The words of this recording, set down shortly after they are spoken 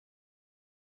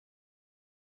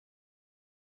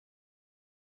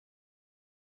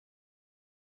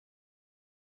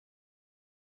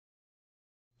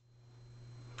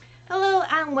Hello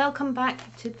and welcome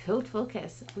back to Cold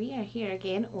Focus. We are here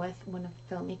again with one of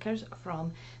the filmmakers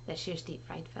from this year's Deep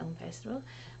Fried Film Festival.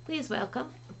 Please welcome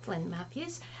Flynn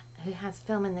Mathews, who has a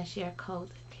film in this year called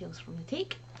Tales from the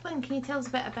Take. Flynn, can you tell us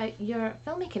a bit about your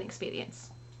filmmaking experience?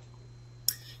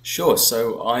 Sure.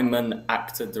 So I'm an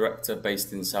actor-director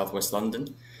based in southwest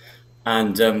London,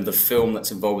 and the film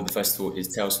that's involved with the festival is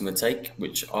Tales from the Take,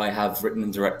 which I have written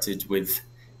and directed with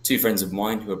two friends of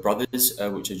mine who are brothers,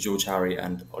 which are George Harry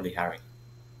and Ollie Harry.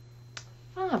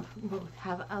 Fab. We'll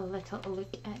have a little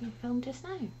look at your film just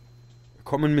now. A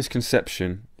common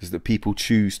misconception is that people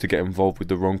choose to get involved with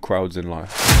the wrong crowds in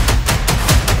life.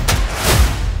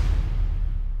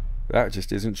 That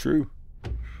just isn't true.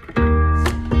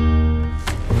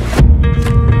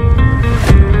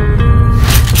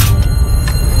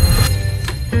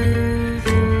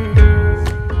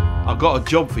 I've got a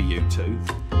job for you two.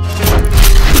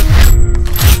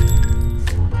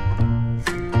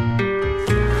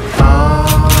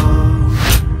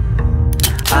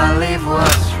 I leave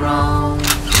what's wrong,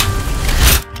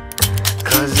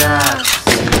 'cause I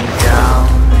see down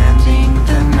ending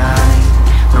the night.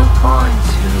 No point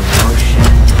to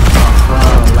motion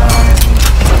of life.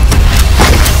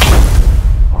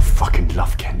 I fucking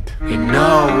love Kent. You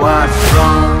know what's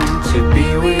wrong to be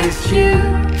with you.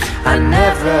 I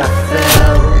never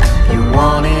felt you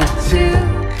wanted to,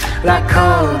 like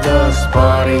all those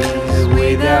parties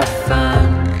without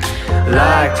fun.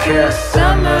 Like a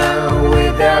summer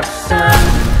without sun,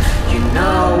 you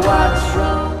know what's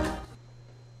wrong.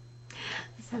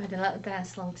 Just having a little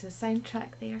dance along to the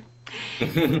soundtrack there.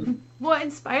 What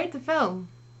inspired the film?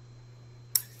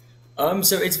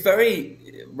 So it's very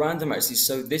random actually.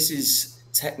 So this is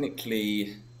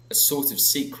technically a sort of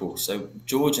sequel. So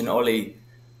George and Ollie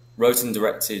wrote and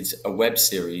directed a web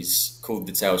series called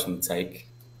The Tales from the Take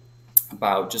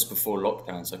about just before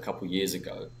lockdown, so a couple of years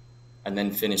ago, and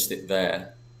then finished it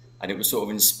there. And it was sort of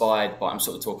inspired by, I'm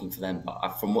sort of talking for them, but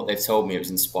from what they've told me, it was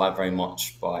inspired very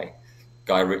much by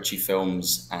Guy Ritchie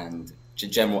films and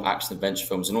general action adventure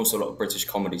films, and also a lot of British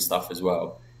comedy stuff as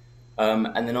well.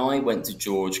 And then I went to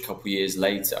George a couple of years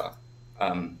later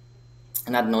and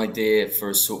had an idea for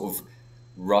a sort of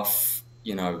rough,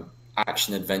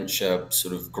 action adventure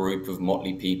sort of group of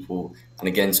motley people, and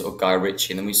again, sort of Guy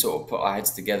Ritchie. And then we sort of put our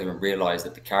heads together and realised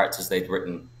that the characters they'd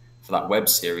written for that web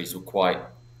series were quite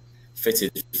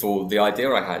fitted for the idea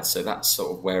I had. So that's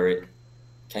sort of where it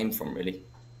came from, really.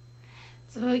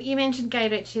 So you mentioned Guy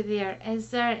Ritchie there. Is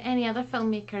there any other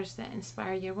filmmakers that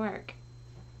inspire your work?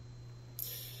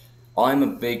 I'm a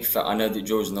big fan. I know that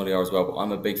George and Ollie are as well, but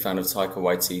I'm a big fan of Taika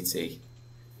Waititi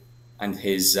and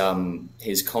his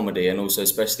comedy, and also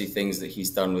especially things that he's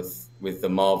done with the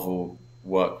Marvel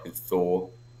work with Thor.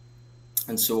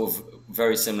 And sort of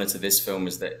very similar to this film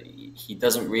is that he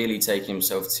doesn't really take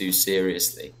himself too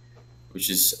seriously, which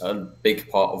is a big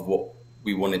part of what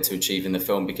we wanted to achieve in the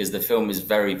film, because the film is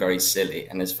very, very silly,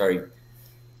 and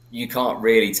you can't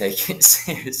really take it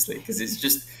seriously because it's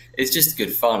just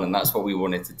good fun. And that's what we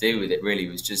wanted to do with it, really,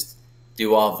 was just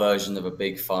do our version of a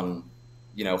big fun,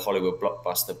 Hollywood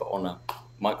blockbuster, but on a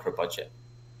micro budget.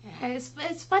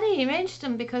 It's funny you mentioned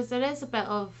him, because there is a bit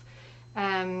of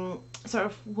sort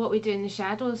of what we do in the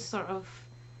shadows, sort of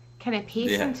kind of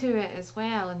pacing to it as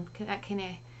well, and that kind of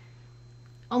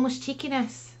almost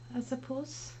cheekiness, I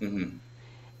suppose.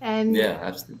 Mm-hmm. Yeah,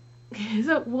 absolutely.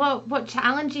 So what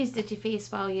challenges did you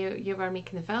face while you were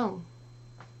making the film?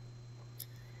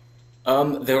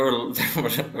 There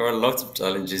were a lot of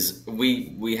challenges.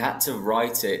 We had to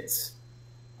write it.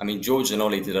 I mean, George and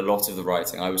Ollie did a lot of the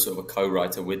writing. I was sort of a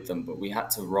co-writer with them, but we had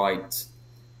to write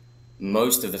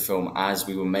most of the film as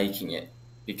we were making it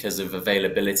because of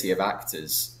availability of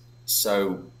actors.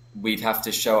 So we'd have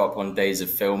to show up on days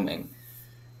of filming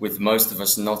with most of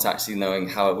us not actually knowing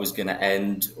how it was going to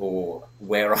end or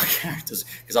where our characters,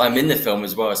 because I'm in the film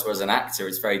as well, so as an actor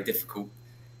it's very difficult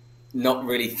not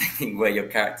really thinking where your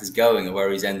character's going or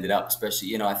where he's ended up,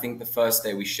 especially, I think the first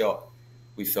day we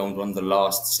filmed one of the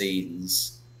last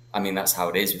scenes. I mean, that's how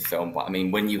it is with film, but I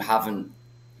mean, when you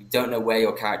don't know where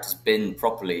your character's been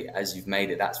properly as you've made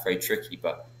it, that's very tricky.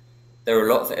 But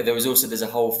there's a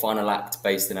whole final act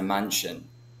based in a mansion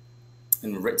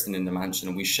and written in the mansion,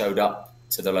 and we showed up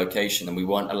to the location and we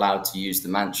weren't allowed to use the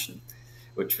mansion,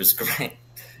 which was great.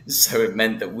 So it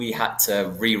meant that we had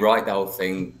to rewrite the whole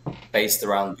thing based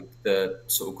around the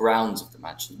sort of grounds of the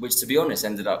mansion, which, to be honest,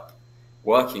 ended up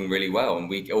working really well. And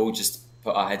we all just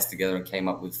put our heads together and came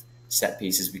up with set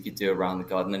pieces we could do around the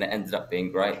garden, and it ended up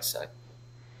being great. So,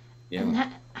 yeah. And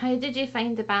how did you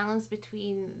find the balance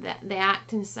between the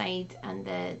acting side and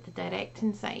the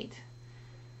directing side?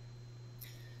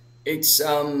 It's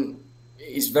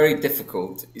it's very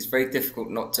difficult. It's very difficult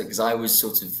not to, because I was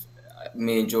sort of,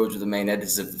 me and George were the main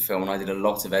editors of the film, and I did a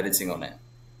lot of editing on it.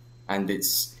 And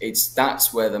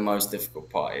that's where the most difficult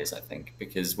part is, I think,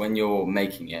 because when you're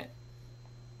making it,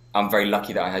 I'm very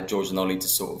lucky that I had George and Ollie to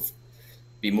sort of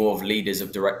be more of leaders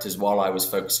of directors while I was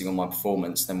focusing on my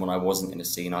performance. Then when I wasn't in a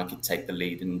scene, I could take the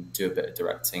lead and do a bit of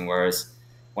directing. Whereas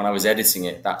when I was editing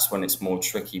it, that's when it's more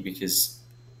tricky, because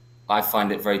I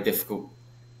find it very difficult,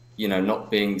 you know, not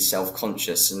being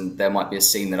self-conscious, and there might be a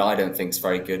scene that I don't think is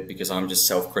very good because I'm just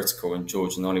self-critical, and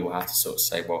George and Ollie will have to sort of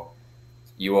say, well,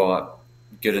 you are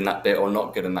good in that bit or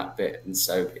not good in that bit. And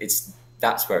so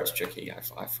that's where it's tricky,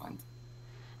 I find.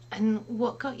 And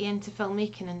what got you into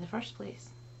filmmaking in the first place?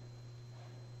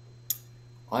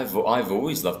 I've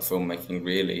always loved filmmaking,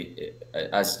 really.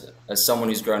 As someone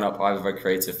who's grown up, I have a very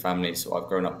creative family, so I've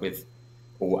grown up with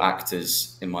all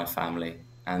actors in my family,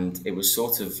 and it was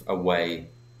sort of a way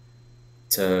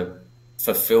to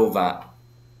fulfill that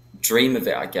dream of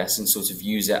it, I guess, and sort of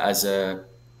use it as a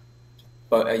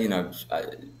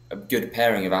good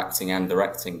pairing of acting and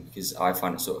directing, because I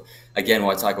find it sort of, again,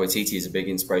 why Taika Waititi is a big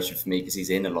inspiration for me, because he's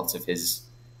in a lot of his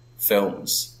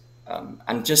films.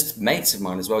 And just mates of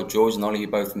mine as well, George and Ollie, who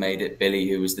both made it, Billy,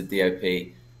 who was the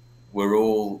DOP, we're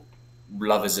all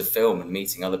lovers of film, and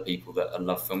meeting other people that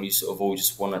love film, you sort of all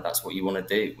just want to, that's what you want to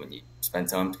do when you spend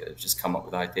time together, just come up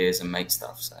with ideas and make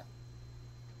stuff. So.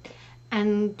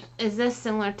 And is this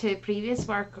similar to previous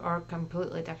work or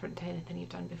completely different to anything you've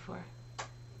done before?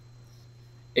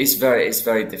 It's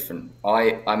very different.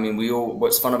 I mean,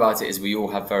 what's fun about it is we all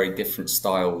have very different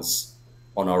styles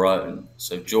on our own.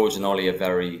 So George and Ollie are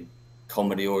very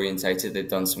comedy orientated. They've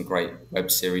done some great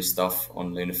web series stuff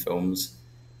on Luna Films,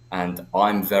 and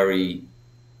I'm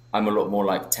a lot more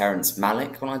like Terrence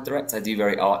Malick when I direct. I do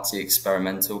very artsy,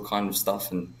 experimental kind of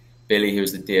stuff. And Billy,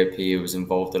 who's the DOP, who was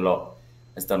involved a lot,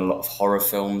 has done a lot of horror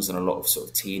films and a lot of sort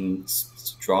of teen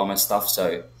drama stuff.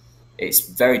 So it's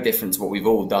very different to what we've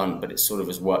all done, but it sort of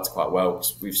has worked quite well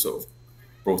because we've sort of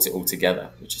brought it all together,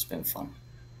 which has been fun.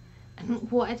 And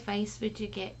what advice would you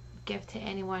give to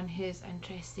anyone who's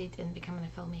interested in becoming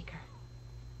a filmmaker?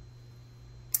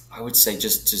 I would say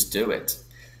just do it.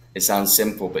 It sounds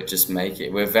simple, but just make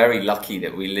it. We're very lucky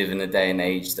that we live in a day and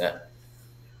age that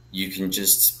you can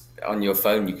just, on your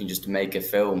phone, you can just make a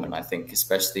film. And I think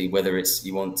especially whether it's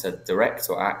you want to direct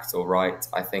or act or write,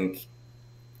 I think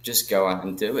just go out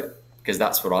and do it, because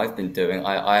that's what I've been doing.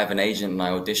 I have an agent and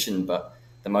I audition, but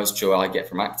the most joy I get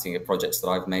from acting are projects that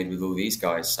I've made with all these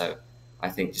guys. So I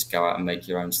think just go out and make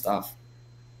your own stuff.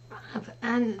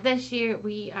 And this year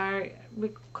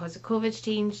because of COVID's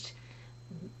changed,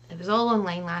 it was all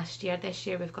online last year. This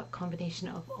year we've got a combination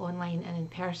of online and in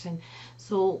person.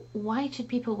 So why should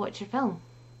people watch your film?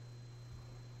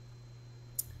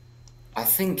 I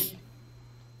think,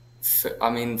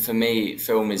 for me,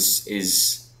 film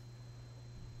is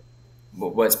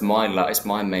well, it's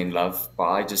my main love, but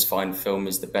I just find film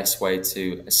is the best way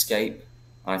to escape.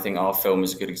 I think our film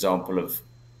is a good example of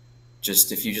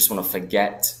just, if you just want to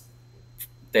forget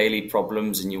daily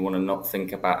problems and you want to not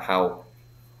think about how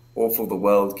awful the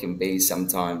world can be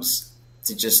sometimes,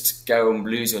 to just go and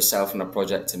lose yourself in a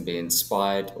project and be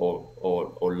inspired or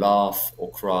laugh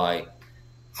or cry.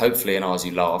 Hopefully in ours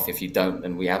you laugh. If you don't,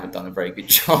 then we haven't done a very good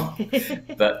job.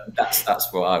 But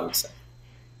that's what I would say.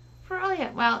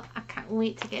 Brilliant. Well, I can't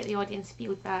wait to get the audience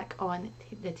feedback on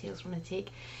the Tales from the Take.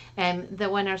 The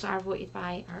winners are voted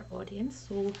by our audience,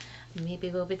 so maybe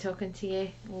we'll be talking to you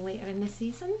later in the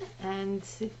season, and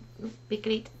it'd be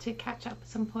great to catch up at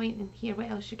some point and hear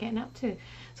what else you're getting up to.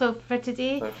 So for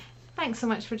today, thanks so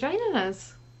much for joining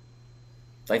us.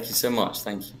 Thank you so much.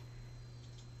 Thank you.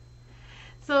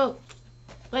 So,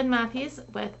 Flynn Mathews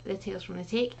with the Tales from the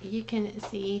Take. You can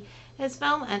see his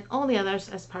film and all the others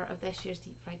as part of this year's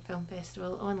Deep Fried Film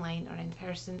Festival, online or in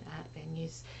person at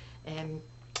venues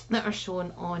that are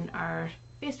shown on our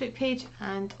Facebook page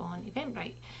and on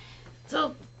Eventbrite.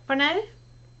 So for now,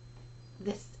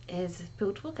 this is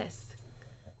Pulled Focus.